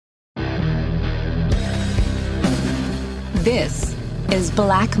This is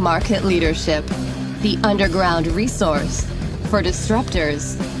Black Market Leadership, the underground resource for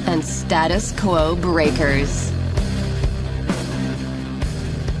disruptors and status quo breakers.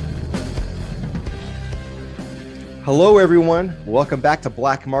 Hello, everyone. Welcome back to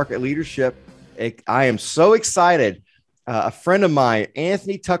Black Market Leadership. I am so excited. A friend of mine,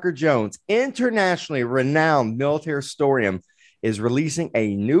 Anthony Tucker Jones, internationally renowned military historian, is releasing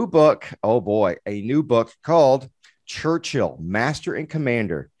a new book. Oh boy, a new book called Churchill, Master and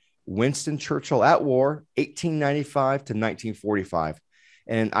Commander, Winston Churchill at War, 1895 to 1945.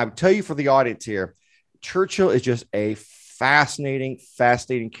 And I would tell you for the audience here, Churchill is just a fascinating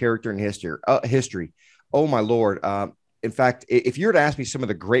character in history. Oh my Lord. In fact, if you were to ask me some of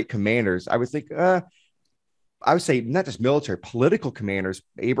the great commanders, I would think, I would say not just military, political commanders,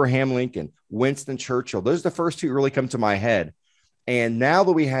 Abraham Lincoln, Winston Churchill. Those are the first two that really come to my head. And now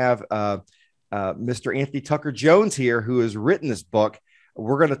that we have Mr. Anthony Tucker Jones here, who has written this book,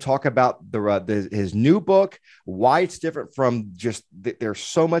 we're going to talk about his new book, why it's different from just there's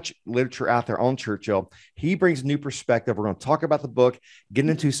so much literature out there on Churchill. He brings a new perspective. We're going to talk about the book, get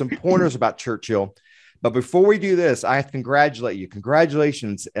into some pointers about Churchill. But before we do this, I have to congratulate you.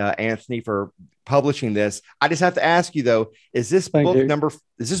 Congratulations, Anthony, for publishing this. I just have to ask you though, is this book number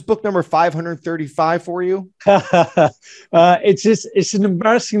 535 for you? It's an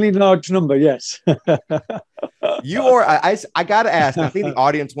embarrassingly large number. Yes. You are. I got to ask. I think the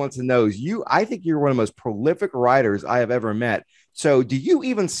audience wants to know. I think you're one of the most prolific writers I have ever met. So, do you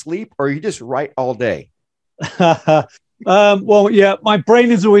even sleep, or you just write all day? Well, yeah, my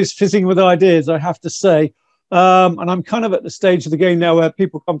brain is always fizzing with ideas, I have to say. And I'm kind of at the stage of the game now where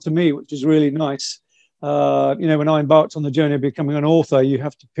people come to me, which is really nice. When I embarked on the journey of becoming an author, you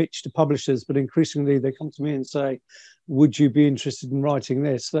have to pitch to publishers, but increasingly they come to me and say, would you be interested in writing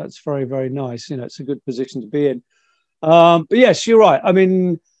this? That's very, very nice. It's a good position to be in. But yes, you're right. I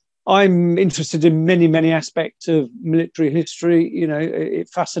mean, I'm interested in many, many aspects of military history. It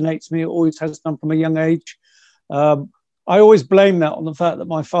fascinates me. It always has done from a young age. I always blame that on the fact that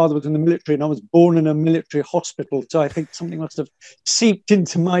my father was in the military and I was born in a military hospital. So I think something must have seeped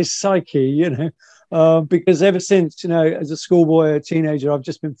into my psyche, because ever since, as a schoolboy or a teenager, I've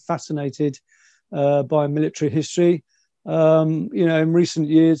just been fascinated by military history. In recent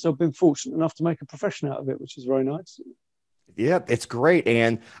years, I've been fortunate enough to make a profession out of it, which is very nice. Yeah, it's great.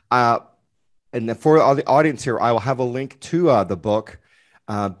 And for all the audience here, I will have a link to the book.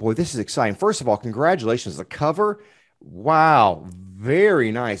 Boy, this is exciting. First of all, congratulations. The cover. Wow.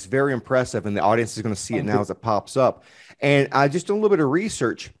 Very nice. Very impressive. And the audience is going to see it now as it pops up. And I just did a little bit of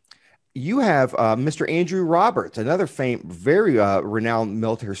research. You have Mr. Andrew Roberts, another very renowned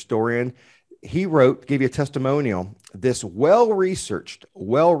military historian. He gave you a testimonial. This well-researched,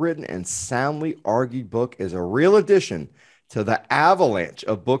 well-written, and soundly argued book is a real addition to the avalanche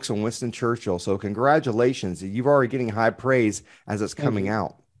of books on Winston Churchill. So congratulations. You've already getting high praise as it's coming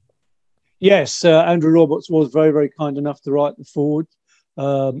out. Yes, Andrew Roberts was very, very kind enough to write the foreword.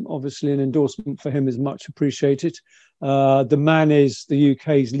 Obviously, an endorsement for him is much appreciated. The man is the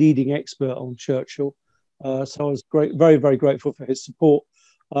UK's leading expert on Churchill. So I was very, very grateful for his support.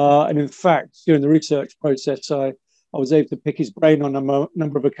 And in fact, during the research process, I was able to pick his brain on a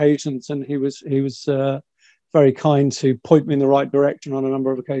number of occasions, and he was very kind to point me in the right direction on a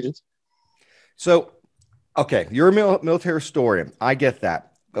number of occasions. So, okay, you're a military historian. I get that.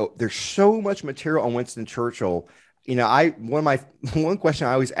 Oh, there's so much material on Winston Churchill. One question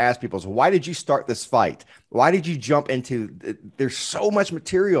I always ask people is, why did you start this fight? Why did you jump into? There's so much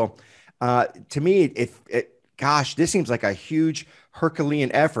material. To me, this seems like a huge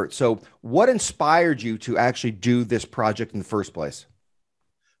Herculean effort. So, what inspired you to actually do this project in the first place?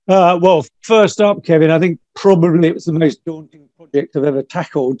 Well, first up, Kevin, I think probably it was the most daunting project I've ever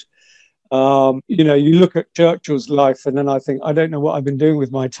tackled. You look at Churchill's life and then I think, I don't know what I've been doing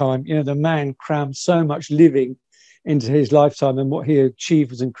with my time. The man crammed so much living into his lifetime, and what he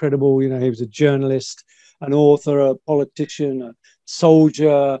achieved was incredible. He was a journalist, an author, a politician, a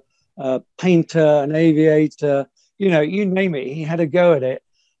soldier, a painter, an aviator, you name it, he had a go at it.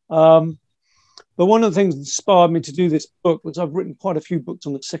 But one of the things that inspired me to do this book was I've written quite a few books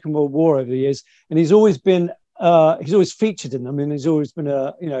on the Second World War over the years, and he's always featured in them, and he's always been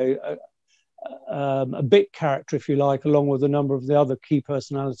a bit character, if you like, along with a number of the other key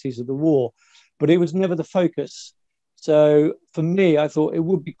personalities of the war, but it was never the focus. So for me, I thought it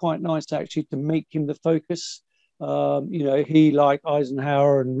would be quite nice actually to make him the focus. He, like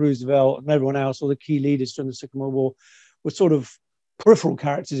Eisenhower and Roosevelt and everyone else, all the key leaders during the Second World War, were sort of peripheral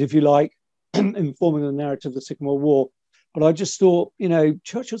characters, if you like, in forming the narrative of the Second World War. But I just thought,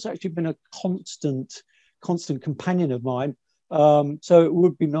 Churchill's actually been a constant constant companion of mine. So it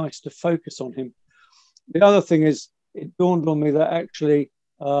would be nice to focus on him. The other thing is, it dawned on me that actually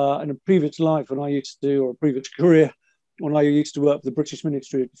in a previous life when I used to, or a previous career, when I used to work for the British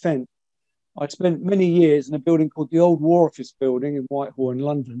Ministry of Defence, I spent many years in a building called the Old War Office Building in Whitehall in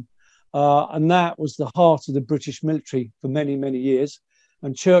London. And that was the heart of the British military for many, many years.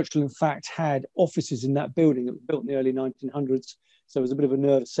 And Churchill, in fact, had offices in that building. It was built in the early 1900s. So it was a bit of a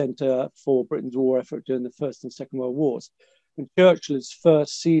nervous centre for Britain's war effort during the First and Second World Wars. And Churchill, as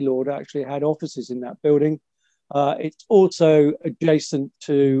first Sea Lord, actually had offices in that building. It's also adjacent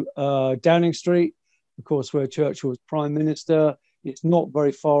to Downing Street, of course, where Churchill was Prime Minister. It's not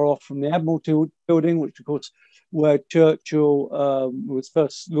very far off from the Admiralty building, which, of course, where Churchill was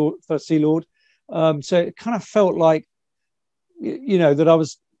first Sea Lord. So it kind of felt like,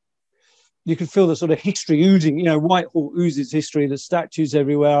 that you could feel the sort of history oozing. Whitehall oozes history. There's statues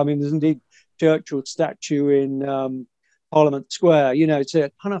everywhere. I mean, there's indeed Churchill's statue in Parliament Square. So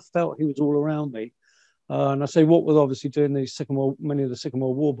it kind of felt he was all around me. And I say, what was obviously doing many of the Second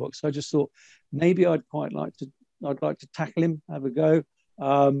World War books, I just thought maybe I'd like to tackle him, have a go.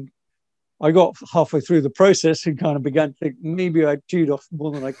 I got halfway through the process and kind of began to think maybe I chewed off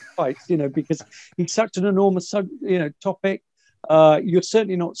more than I could fight, because it's such an enormous, topic. You're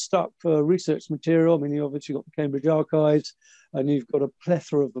certainly not stuck for research material. I mean, you obviously got the Cambridge Archives, and you've got a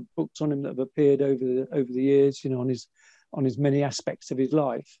plethora of books on him that have appeared over the years, on his many aspects of his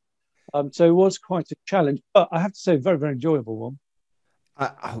life. So it was quite a challenge, but I have to say, very, very enjoyable one.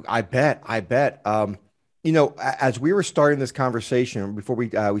 I bet. As we were starting this conversation before we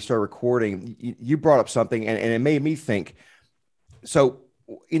started recording, you brought up something, and it made me think. So,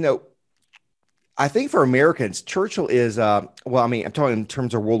 I think for Americans, Churchill is, I'm talking in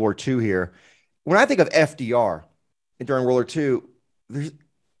terms of World War II here. When I think of FDR during World War II,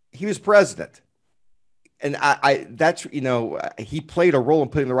 he was president. And he played a role in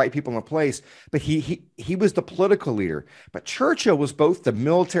putting the right people in place, but he was the political leader. But Churchill was both the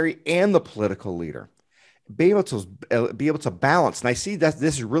military and the political leader. Be able to balance. And I see that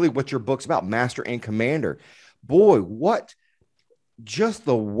this is really what your book's about, Master and Commander. Boy, what just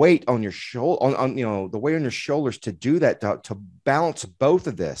the weight on your shoulder, the weight on your shoulders to do that, to balance both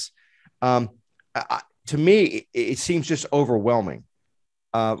of this. To me, it seems just overwhelming.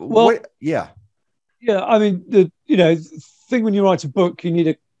 Yeah, I mean, the thing when you write a book, you need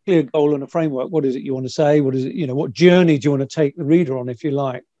a clear goal and a framework. What is it you want to say? What is it, what journey do you want to take the reader on, if you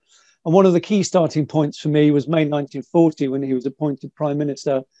like? And one of the key starting points for me was May 1940, when he was appointed Prime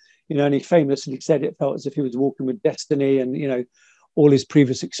Minister, and he famously said it felt as if he was walking with destiny, and, all his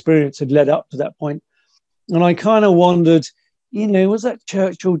previous experience had led up to that point. And I kind of wondered, was that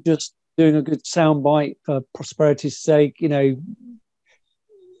Churchill just doing a good soundbite for prosperity's sake?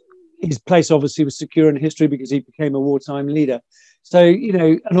 His place obviously was secure in history because he became a wartime leader. So,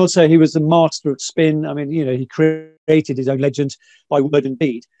 and also he was the master of spin. I mean, he created his own legend by word and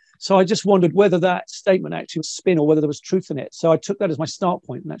deed. So I just wondered whether that statement actually was spin or whether there was truth in it. So I took that as my start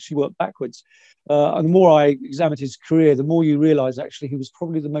point and actually worked backwards. And the more I examined his career, the more you realize actually he was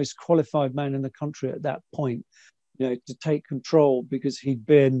probably the most qualified man in the country at that point, to take control, because he'd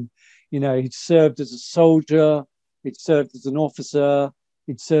been, he'd served as a soldier, he'd served as an officer,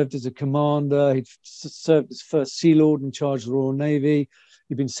 he'd served as a commander, he'd served as first Sea Lord in charge of the Royal Navy,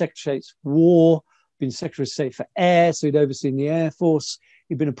 he'd been Secretary of State for War, been Secretary of State for Air, so he'd overseen the Air Force,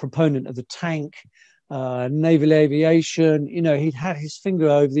 he'd been a proponent of the tank, naval aviation, he'd had his finger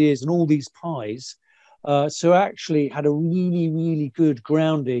over the years in all these pies, so actually had a really, really good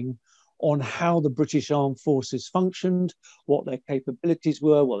grounding on how the British Armed Forces functioned, what their capabilities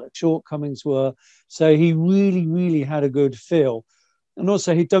were, what their shortcomings were. So he really, really had a good feel. And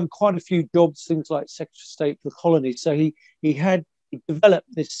also he'd done quite a few jobs, things like Secretary of State for the colonies. So he developed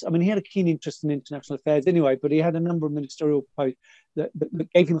this. I mean, he had a keen interest in international affairs anyway, but he had a number of ministerial posts that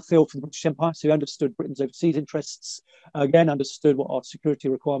gave him a feel for the British Empire. So he understood Britain's overseas interests, again, understood what our security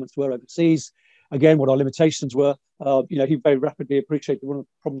requirements were overseas, again, what our limitations were. He very rapidly appreciated one of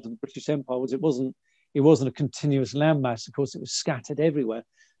the problems of the British Empire was it wasn't a continuous landmass. Of course, it was scattered everywhere.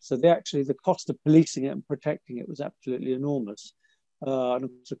 So the cost of policing it and protecting it was absolutely enormous. And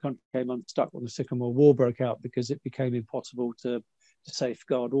the country came unstuck when the Second World War broke out because it became impossible to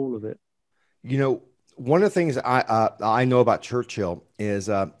safeguard all of it. One of the things I know about Churchill is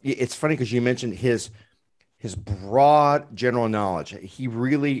it's funny because you mentioned his broad general knowledge. He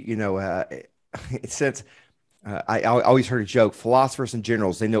really, since I always heard a joke: philosophers and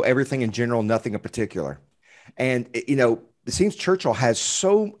generals, they know everything in general, nothing in particular. And it seems Churchill had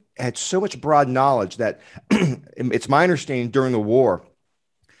so much broad knowledge that it's my understanding during the war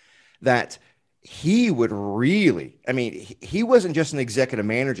that he would really, I mean, he wasn't just an executive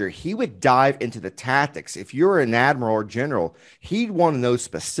manager. He would dive into the tactics. If you're an admiral or general, he'd want to know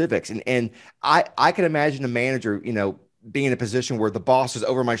specifics. And I can imagine a manager, being in a position where the boss is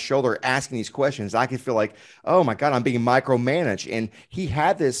over my shoulder asking these questions. I could feel like, oh my God, I'm being micromanaged. And he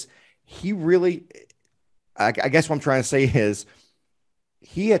had this, he really, I guess what I'm trying to say is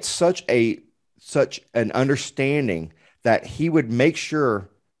he had such an understanding that he would make sure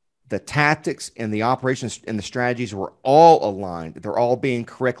the tactics and the operations and the strategies were all aligned. They're all being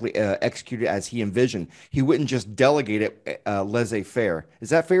correctly executed as he envisioned. He wouldn't just delegate it laissez-faire. Is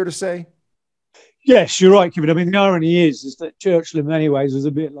that fair to say? Yes, you're right, Kevin. I mean, the irony is that Churchill, in many ways, was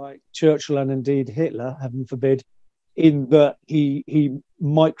a bit like Churchill and indeed Hitler, heaven forbid, in that he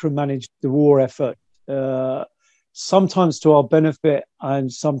micromanaged the war effort, sometimes to our benefit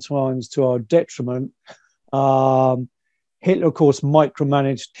and sometimes to our detriment. Hitler, of course,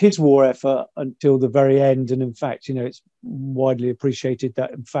 micromanaged his war effort until the very end. And in fact, it's widely appreciated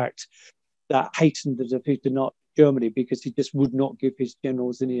that, in fact, that hastened the defeat of Nazi Germany, because he just would not give his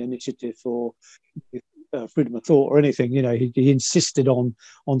generals any initiative or freedom of thought or anything. He insisted on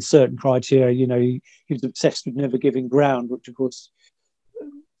certain criteria. He was obsessed with never giving ground, which, of course,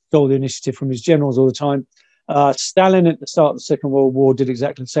 stole the initiative from his generals all the time. Stalin, at the start of the Second World War, did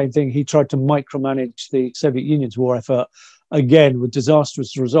exactly the same thing. He tried to micromanage the Soviet Union's war effort, again with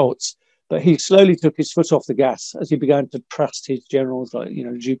disastrous results. But he slowly took his foot off the gas as he began to trust his generals, like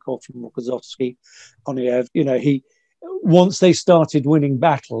Zhukov and Rokossovsky, Konev. Once they started winning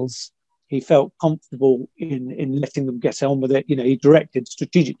battles, he felt comfortable in letting them get on with it. He directed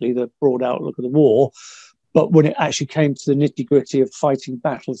strategically the broad outlook of the war, but when it actually came to the nitty-gritty of fighting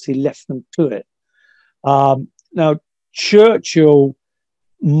battles, he left them to it. Now, Churchill,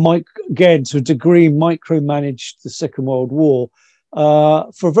 again, to a degree, micromanaged the Second World War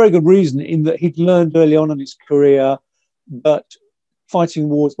for a very good reason, in that he'd learned early on in his career that fighting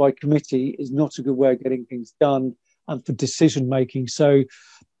wars by committee is not a good way of getting things done and for decision making. So,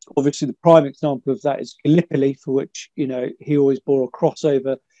 obviously, the prime example of that is Gallipoli, for which he always bore a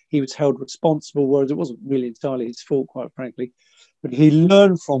crossover. He was held responsible, whereas it wasn't really entirely his fault, quite frankly. But he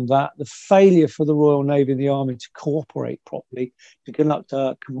learned from that the failure for the Royal Navy and the Army to cooperate properly, to conduct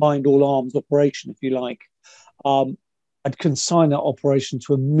a combined all-arms operation, if you like, had consigned that operation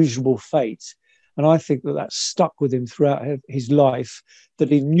to a miserable fate. And I think that stuck with him throughout his life, that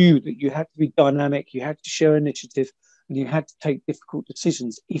he knew that you had to be dynamic, you had to show initiative, and you had to take difficult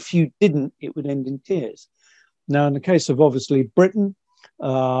decisions. If you didn't, it would end in tears. Now, in the case of, obviously, Britain,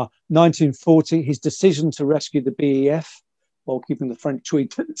 1940, his decision to rescue the BEF, while keeping the French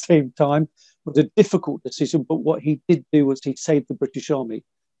weak at the same time, was a difficult decision. But what he did do was he saved the British Army.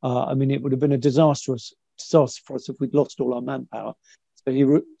 It would have been a disaster for us if we'd lost all our manpower. So he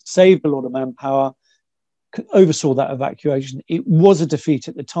saved a lot of manpower, oversaw that evacuation. It was a defeat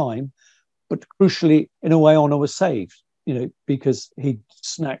at the time, but crucially, in a way, honour was saved, because he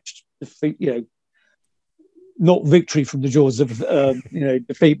snatched defeat, not victory from the jaws of,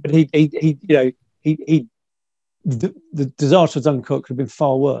 defeat, but the disaster of Dunkirk could have been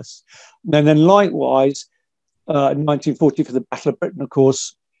far worse. And then likewise, in 1940, for the Battle of Britain, of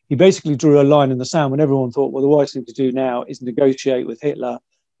course, he basically drew a line in the sand when everyone thought, well, the wise thing to do now is negotiate with Hitler,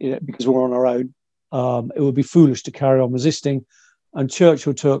 because we're on our own. It would be foolish to carry on resisting. And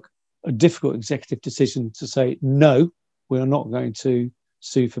Churchill took a difficult executive decision to say, no, we are not going to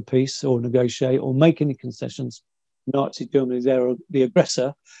sue for peace or negotiate or make any concessions. Nazi Germany, they're the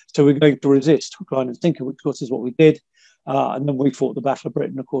aggressor, so we're going to resist, hook, line and sinker, which of course is what we did. And then we fought the Battle of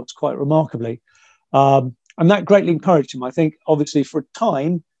Britain, of course, quite remarkably. And that greatly encouraged him. I think, obviously, for a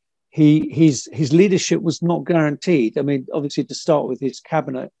time, his leadership was not guaranteed. Obviously, to start with, his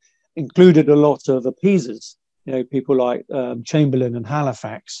cabinet included a lot of appeasers, people like Chamberlain and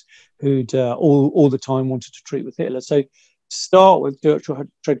Halifax, who'd all the time wanted to treat with Hitler. So, start with, Churchill had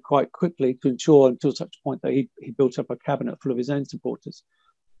to tread quite quickly to ensure, until such a point, that he built up a cabinet full of his own supporters.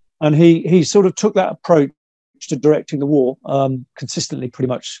 And he sort of took that approach to directing the war consistently, pretty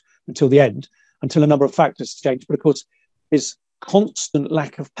much until the end, until a number of factors changed. But of course, his constant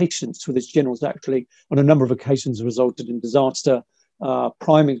lack of patience with his generals actually, on a number of occasions, resulted in disaster.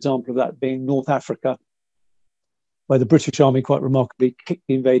 Prime example of that being North Africa, where the British Army quite remarkably kicked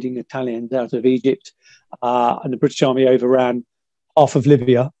the invading Italians out of Egypt, and the British Army overran half of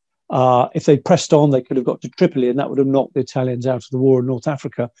Libya. If they pressed on, they could have got to Tripoli, and that would have knocked the Italians out of the war in North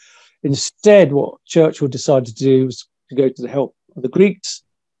Africa. Instead, what Churchill decided to do was to go to the help of the Greeks,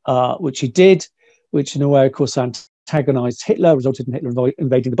 which he did, which in a way, of course, antagonized Hitler, resulted in Hitler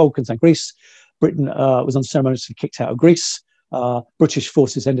invading the Balkans and Greece. Britain was unceremoniously kicked out of Greece. British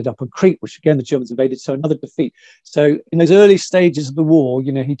forces ended up on Crete, which again the Germans invaded, so another defeat. So in those early stages of the war,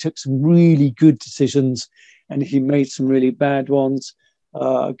 he took some really good decisions and he made some really bad ones.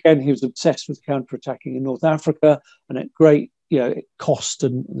 Again, he was obsessed with counterattacking in North Africa, and at great cost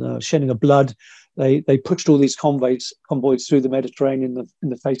and shedding of blood. They pushed all these convoys through the Mediterranean in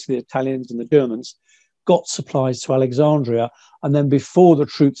the face of the Italians and the Germans, got supplies to Alexandria, and then before the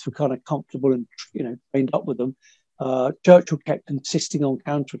troops were kind of comfortable and trained up with them, Churchill kept insisting on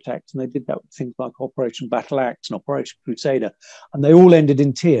counterattacks, and they did that with things like Operation Battle Axe and Operation Crusader, and they all ended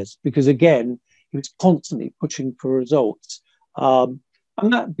in tears because again he was constantly pushing for results, and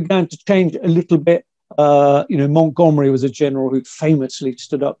that began to change a little bit. Montgomery was a general who famously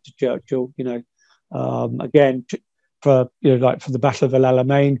stood up to Churchill. Again, for the Battle of El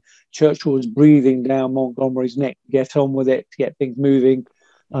Alamein, Churchill was breathing down Montgomery's neck to get on with it, to get things moving.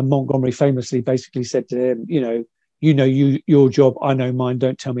 And Montgomery famously basically said to him, your job, I know mine,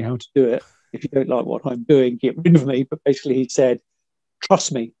 don't tell me how to do it. If you don't like what I'm doing, get rid of me. But basically he said,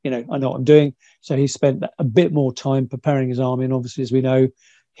 trust me, I know what I'm doing. So he spent a bit more time preparing his army. And obviously, as we know,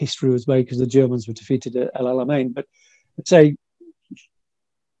 history was made because the Germans were defeated at El Alamein. But I'd say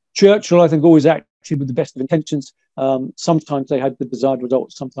Churchill, I think, always acted with the best of intentions. Sometimes they had the desired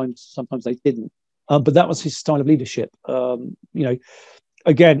results, sometimes they didn't. But that was his style of leadership.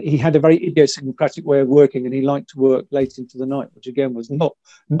 Again, he had a very idiosyncratic way of working, and he liked to work late into the night, which again was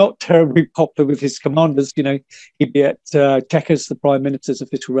not terribly popular with his commanders. He'd be at Chequers, the Prime Minister's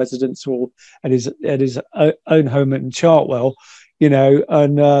official residence, or at his own home in Chartwell.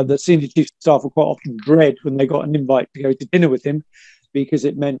 And the senior chief of staff would quite often dread when they got an invite to go to dinner with him, because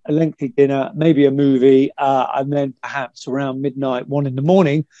it meant a lengthy dinner, maybe a movie, and then perhaps around midnight, 1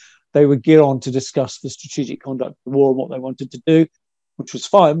 a.m, they would get on to discuss the strategic conduct of the war and what they wanted to do, which was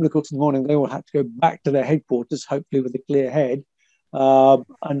fine. But of course, in the morning, they all had to go back to their headquarters, hopefully with a clear head,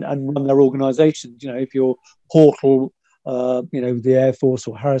 and run their organisations. If you're Portal, with the Air Force,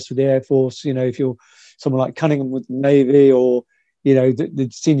 or Harris with the Air Force, if you're someone like Cunningham with the Navy, or the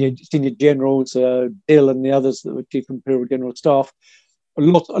senior generals, Dill and the others that were Chief Imperial General Staff, a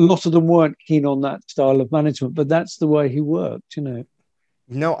lot of them weren't keen on that style of management, but that's the way he worked.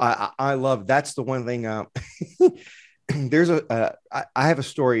 No, I love, that's the one thing. There's I have a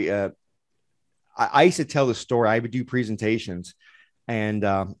story. I used to tell the story. I would do presentations, and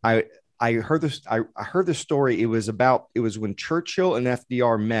I heard this. I heard the story. It was when Churchill and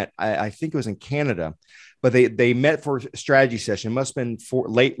FDR met. I think it was in Canada, but they met for a strategy session. It must have been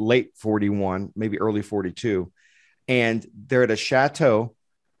late 41, maybe early 42, and they're at a chateau.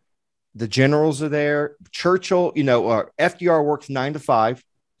 The generals are there. Churchill, FDR works 9 to 5.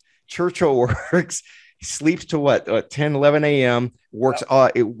 Churchill works. He sleeps to 10, 11 a.m. Works.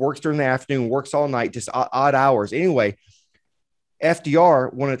 It works during the afternoon. Works all night. Just odd hours. Anyway,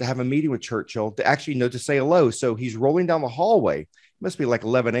 FDR wanted to have a meeting with Churchill to actually to say hello. So he's rolling down the hallway. It must be like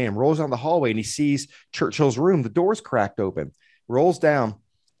 11 a.m. Rolls down the hallway and he sees Churchill's room. The door's cracked open. Rolls down,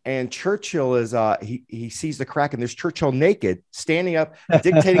 and Churchill is he sees the crack, and there's Churchill naked, standing up,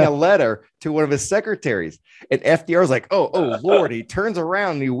 dictating a letter to one of his secretaries. And FDR is like, oh Lord! He turns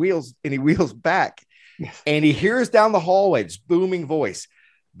around and he wheels back. And he hears down the hallway this booming voice: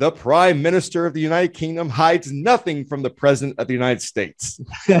 "The Prime Minister of the United Kingdom hides nothing from the President of the United States."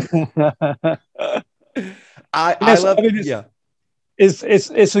 I love it. Yeah.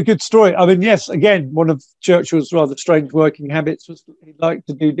 It's a good story. I mean, yes, again, one of Churchill's rather strange working habits was he liked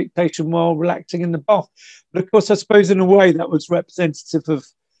to do dictation while relaxing in the bath. But of course, I suppose in a way that was representative of,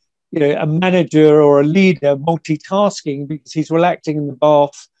 a manager or a leader multitasking, because he's relaxing in the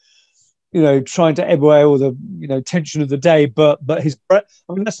bath, trying to ebb away all the, tension of the day. But his,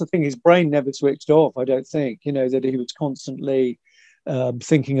 that's the thing, his brain never switched off, I don't think, that he was constantly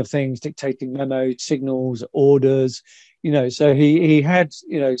thinking of things, dictating memos, signals, orders. So he had,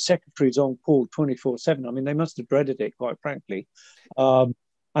 secretaries on call 24/7. I mean, they must have dreaded it, quite frankly. And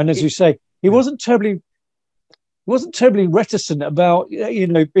as you say, he wasn't terribly reticent about,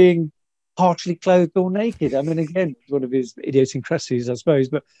 being partially clothed or naked. I mean, again, one of his idiosyncrasies, I suppose.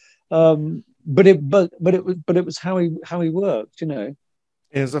 But it was how he worked. It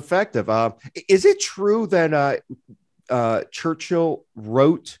was effective. Is it true that Churchill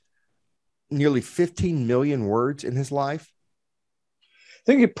wrote nearly 15 million words in his life? I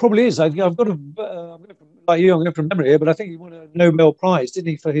think it probably is. I've got I'm going from memory here, but I think he won a Nobel Prize, didn't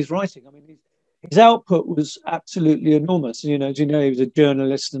he, for his writing? I mean, his output was absolutely enormous. As you know, he was a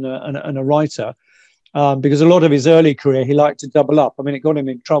journalist and a writer. because a lot of his early career, he liked to double up. I mean, it got him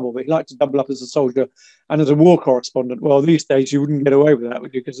in trouble, but he liked to double up as a soldier and as a war correspondent. Well, these days you wouldn't get away with that,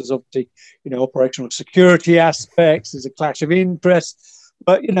 would you? Because there's obviously, operational security aspects, there's a clash of interests.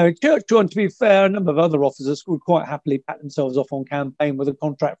 But, Churchill, and to be fair, a number of other officers would quite happily pat themselves off on campaign with a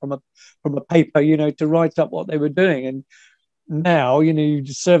contract from a paper, to write up what they were doing. And now, the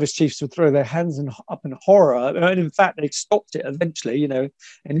service chiefs would throw their hands up in horror. And in fact, they stopped it eventually. An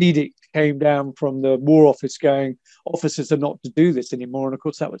edict came down from the War Office going, officers are not to do this anymore. And of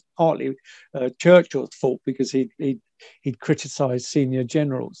course, that was partly Churchill's fault because he'd criticised senior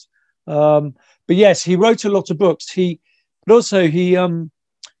generals. But yes, he wrote a lot of books. But also he was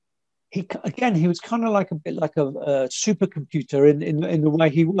kind of like a bit like a supercomputer in the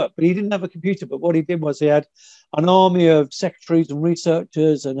way he worked, but he didn't have a computer. But what he did was he had an army of secretaries and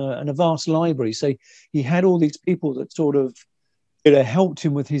researchers and a vast library. So he had all these people that sort of helped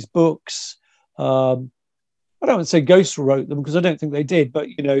him with his books. I don't want to say ghost wrote them because I don't think they did, but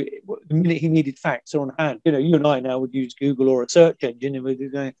the minute he needed facts on hand, you and I now would use Google or a search engine and we'd be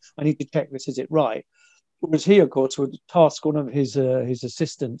going, I need to check this, is it right? Whereas he, of course, would task one of his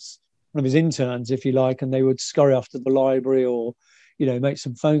assistants, one of his interns, if you like, and they would scurry off to the library or, make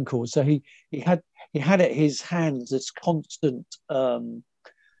some phone calls. So he had at his hands this constant, little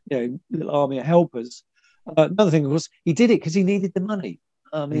army of helpers. Another thing, of course, he did it because he needed the money.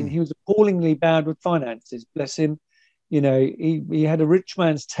 I mean, he was appallingly bad with finances. Bless him. He had a rich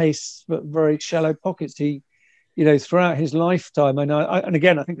man's taste, but very shallow pockets. He throughout his lifetime. And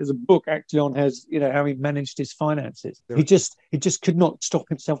again, I think there's a book actually on how he managed his finances. He just could not stop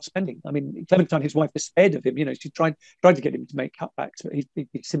himself spending. I mean, Clementine, his wife, despaired of him. She tried to get him to make cutbacks, but he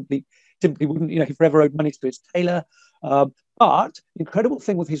simply wouldn't. He forever owed money to his tailor. But the incredible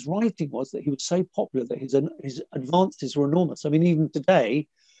thing with his writing was that he was so popular that his advances were enormous. I mean, even today,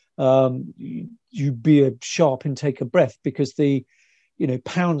 you'd be a sharp and take a breath because the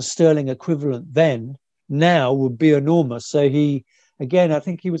pound sterling equivalent then now would be enormous. So I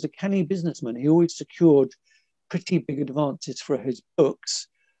think he was a canny businessman. He always secured pretty big advances for his books.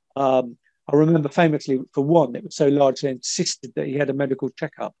 I remember famously, for one, it was so large they insisted that he had a medical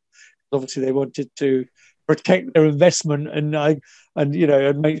checkup. Obviously, they wanted to protect their investment and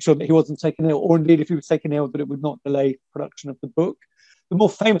make sure that he wasn't taken ill, or indeed if he was taken ill, that it would not delay production of the book. The more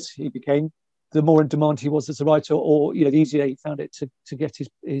famous he became, the more in demand he was as a writer, or the easier he found it to get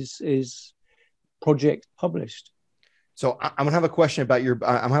his project published. So I'm gonna have a question about your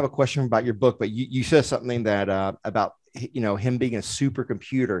book, but you said something that about him being a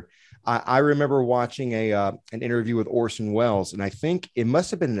supercomputer. I remember watching an interview with Orson Welles, and I think it must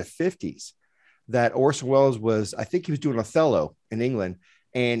have been in the 50s that Orson Welles was doing Othello in England,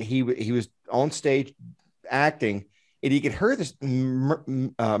 and he was on stage acting, and he could hear this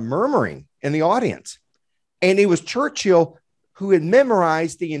murmuring in the audience, and it was Churchill who had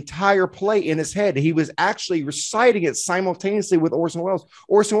memorized the entire play in his head. He was actually reciting it simultaneously with Orson Welles.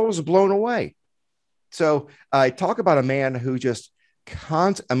 Orson Welles was blown away. So I talk about a man who just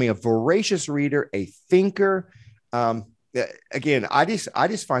a voracious reader, a thinker. Again, I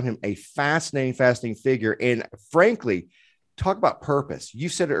just find him a fascinating figure. And frankly, talk about purpose. You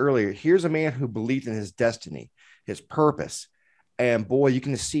said it earlier. Here's a man who believed in his destiny, his purpose. And boy, you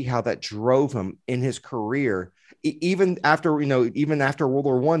can see how that drove him in his career. Even after World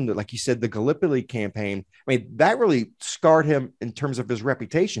War I, like you said, the Gallipoli campaign, I mean, that really scarred him in terms of his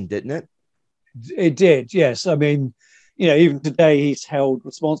reputation, didn't it? It did, yes. I mean, even today he's held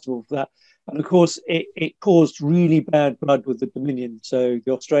responsible for that. And of course, it caused really bad blood with the Dominion. So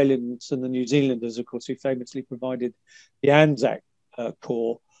the Australians and the New Zealanders, of course, who famously provided the Anzac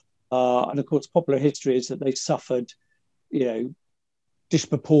Corps. And of course, popular history is that they suffered,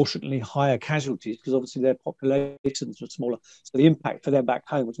 disproportionately higher casualties because obviously their populations were smaller. So the impact for them back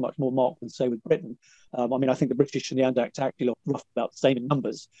home was much more marked than, say, with Britain. I think the British and the Anzacs actually lost roughly about the same in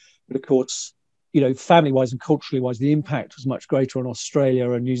numbers. But of course, family-wise and culturally-wise, the impact was much greater on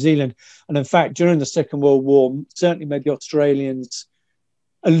Australia and New Zealand. And in fact, during the Second World War, certainly made the Australians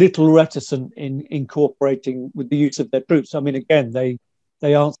a little reticent in incorporating with the use of their troops. I mean, again, they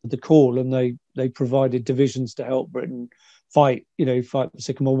answered the call and they provided divisions to help Britain fight the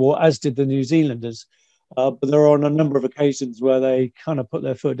Second World War, as did the New Zealanders. But there are on a number of occasions where they kind of put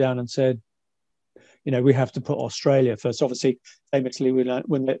their foot down and said, we have to put Australia first. Obviously, famously,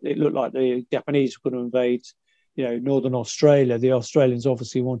 when it looked like the Japanese were going to invade, northern Australia, the Australians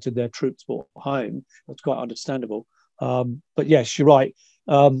obviously wanted their troops brought home. That's quite understandable. But yes, you're right.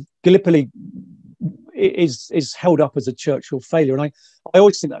 Gallipoli is held up as a Churchill failure, and I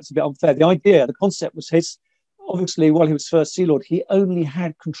always think that's a bit unfair. The concept was his. obviously, while he was first Sea Lord, he only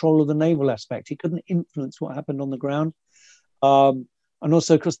had control of the naval aspect. He couldn't influence what happened on the ground. And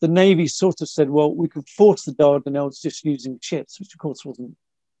also, because the Navy sort of said, well, we could force the Dardanelles just using ships, which of course wasn't,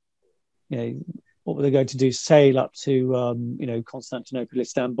 what were they going to do? Sail up to, Constantinople,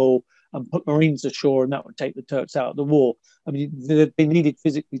 Istanbul, and put Marines ashore, and that would take the Turks out of the war. I mean, they needed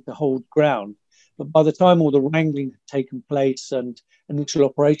physically to hold ground. But by the time all the wrangling had taken place and initial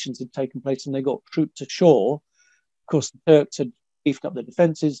operations had taken place and they got troops ashore, of course, the Turks had beefed up their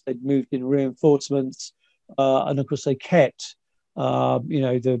defences, they'd moved in reinforcements, and of course they kept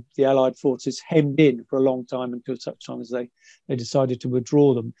the Allied forces hemmed in for a long time until such time as they decided to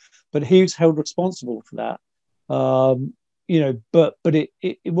withdraw them. But he was held responsible for that. But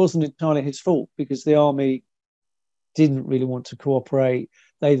it wasn't entirely his fault, because the army didn't really want to cooperate.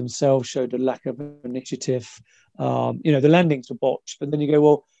 They themselves showed a lack of initiative. The landings were botched, but then you go,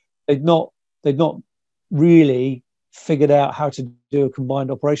 well, they'd not really figured out how to do a combined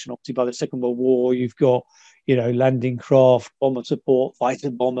operation. Obviously, by the Second World War, you've got landing craft, bomber support,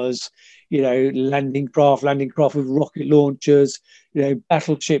 fighter bombers, landing craft with rocket launchers,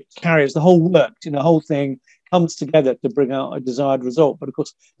 battleships, carriers, the whole works, the whole thing comes together to bring out a desired result. But of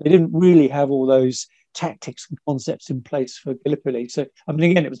course, they didn't really have all those tactics and concepts in place for Gallipoli. So, I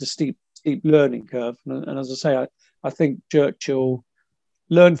mean, again, it was a steep learning curve. And as I say, I think Churchill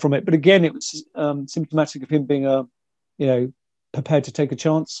learned from it. But again, it was symptomatic of him being prepared to take a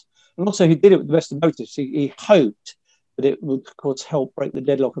chance. And also, he did it with the best of motives. He hoped that it would, of course, help break the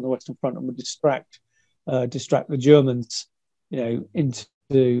deadlock on the Western Front and would distract the Germans, into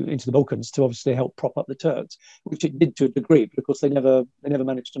the Balkans to obviously help prop up the Turks, which it did to a degree. But of course, they never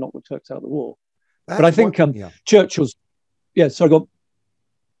managed to knock the Turks out of the war. But I think Churchill's, sorry, go on.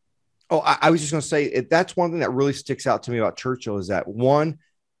 Oh, I was just going to say that's one thing that really sticks out to me about Churchill is that one,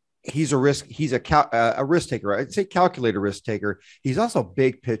 he's a risk taker. I'd say calculated risk taker. He's also a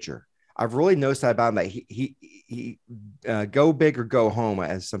big pitcher. I've really noticed that about him, that he go big or go home,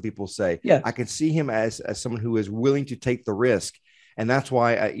 as some people say. Yeah. I can see him as someone who is willing to take the risk. And that's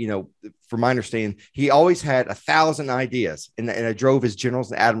why, from my understanding, he always had 1,000 ideas and it drove his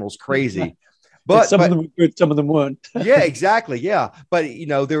generals and admirals crazy. But some of them were good, some of them weren't. Yeah, exactly. Yeah. But,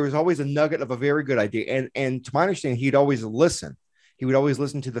 there was always a nugget of a very good idea. And to my understanding, he'd always listen. He would always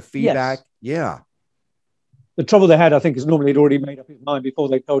listen to the feedback. Yes. Yeah. The trouble they had, I think, is normally he'd already made up his mind before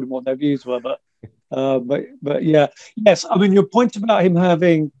they told him what their views were. But yeah. Yes. I mean, your point about him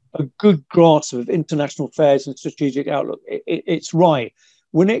having a good grasp of international affairs and strategic outlook, it's right.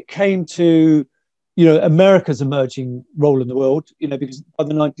 When it came to, America's emerging role in the world, because by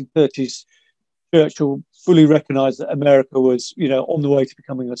the 1930s, Churchill fully recognised that America was, on the way to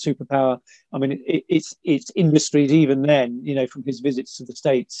becoming a superpower. I mean, its industries, even then, from his visits to the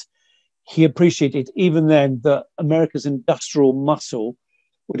States, he appreciated even then that America's industrial muscle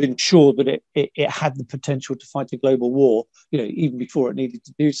would ensure that it had the potential to fight a global war, even before it needed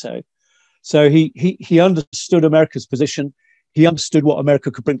to do so. So he understood America's position. He understood what America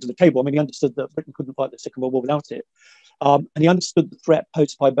could bring to the table. I mean, he understood that Britain couldn't fight the Second World War without it. And he understood the threat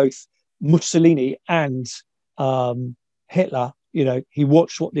posed by both Mussolini and Hitler. He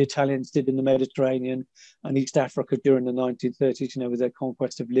watched what the Italians did in the Mediterranean and East Africa during the 1930s, with their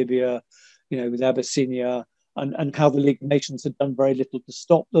conquest of Libya, with Abyssinia, and how the League of Nations had done very little to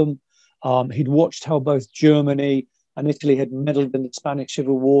stop them. He'd watched how both Germany and Italy had meddled in the Spanish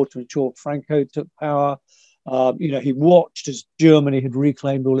Civil War to ensure Franco took power. He watched as Germany had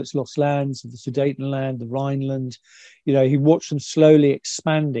reclaimed all its lost lands, the Sudetenland, the Rhineland. He watched them slowly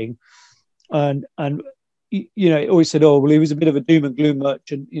expanding. And always said, oh, well, he was a bit of a doom and gloom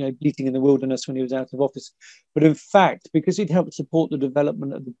merchant, bleating in the wilderness when he was out of office. But in fact, because he'd helped support the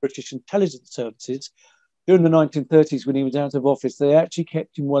development of the British intelligence services, during the 1930s, when he was out of office, they actually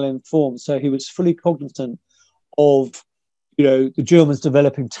kept him well informed. So he was fully cognizant of, the Germans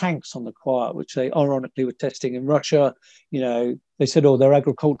developing tanks on the quiet, which they ironically were testing in Russia. They said, oh, they're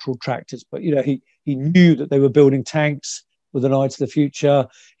agricultural tractors. But, he knew that they were building tanks with an eye to the future.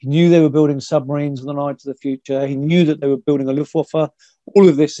 He knew they were building submarines with an eye to the future. He knew that they were building a Luftwaffe. All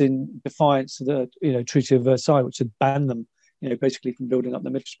of this in defiance of the Treaty of Versailles, which had banned them, basically from building up the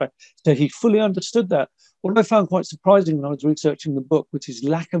military strength. So he fully understood that. What I found quite surprising when I was researching the book was his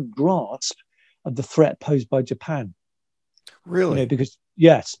lack of grasp of the threat posed by Japan. Really? Because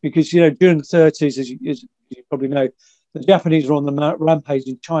during the 30s, as you probably know, the Japanese were on the rampage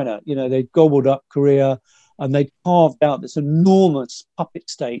in China. They gobbled up Korea, and they carved out this enormous puppet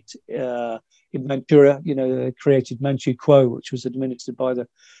state in Manchuria. They created Manchu Kuo, which was administered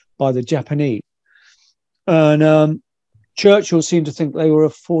by the Japanese. And Churchill seemed to think they were a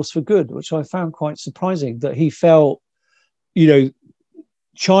force for good, which I found quite surprising, that he felt, you know,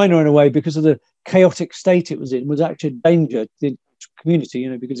 China, in a way, because of the chaotic state it was in, was actually a danger to the community, you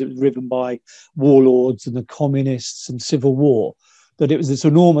know, because it was driven by warlords and the communists and civil war, that it was this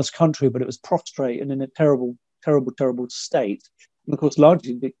enormous country, but it was prostrate and in a terrible, terrible, terrible state. And of course,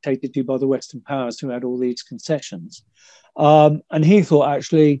 largely dictated to by the Western powers who had all these concessions. And he thought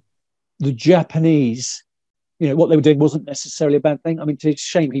actually the Japanese, you know, what they were doing wasn't necessarily a bad thing. I mean, to his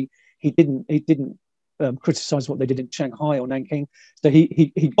shame, he didn't criticize what they did in Shanghai or Nanking. So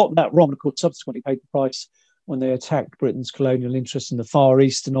he got that wrong. Of course, subsequently paid the price when they attacked Britain's colonial interests in the Far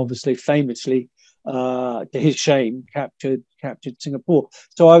East, and obviously, famously, to his shame, captured Singapore.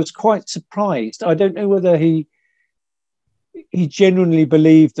 So I was quite surprised. I don't know whether he genuinely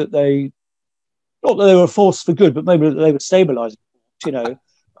believed that not that they were a force for good, but maybe that they were stabilizing, you know.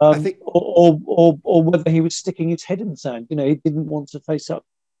 I think, or whether he was sticking his head in the sand. You know, he didn't want to face up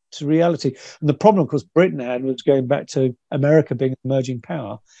to reality. And the problem, of course, Britain had was going back to America being an emerging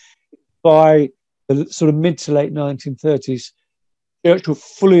power. By the sort of mid to late 1930s, Churchill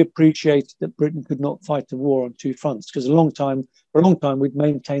fully appreciated that Britain could not fight a war on two fronts, because for a long time we'd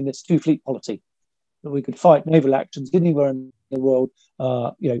maintained this two-fleet policy, that we could fight naval actions anywhere in the world,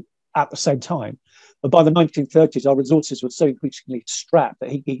 you know, at the same time. But by the 1930s, our resources were so increasingly strapped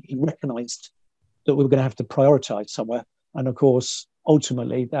that he recognized that we were going to have to prioritize somewhere. And of course,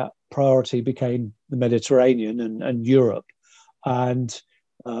 ultimately, that priority became the Mediterranean and Europe. And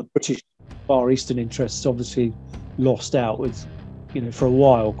British Far Eastern interests obviously lost out with, you know, for a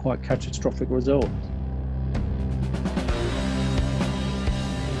while, quite catastrophic results.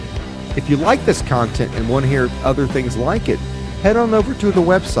 If you like this content and want to hear other things like it, head on over to the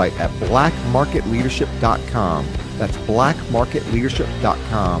website at blackmarketleadership.com. That's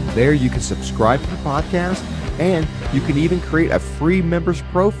blackmarketleadership.com. There you can subscribe to the podcast, and you can even create a free members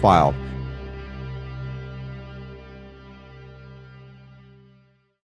profile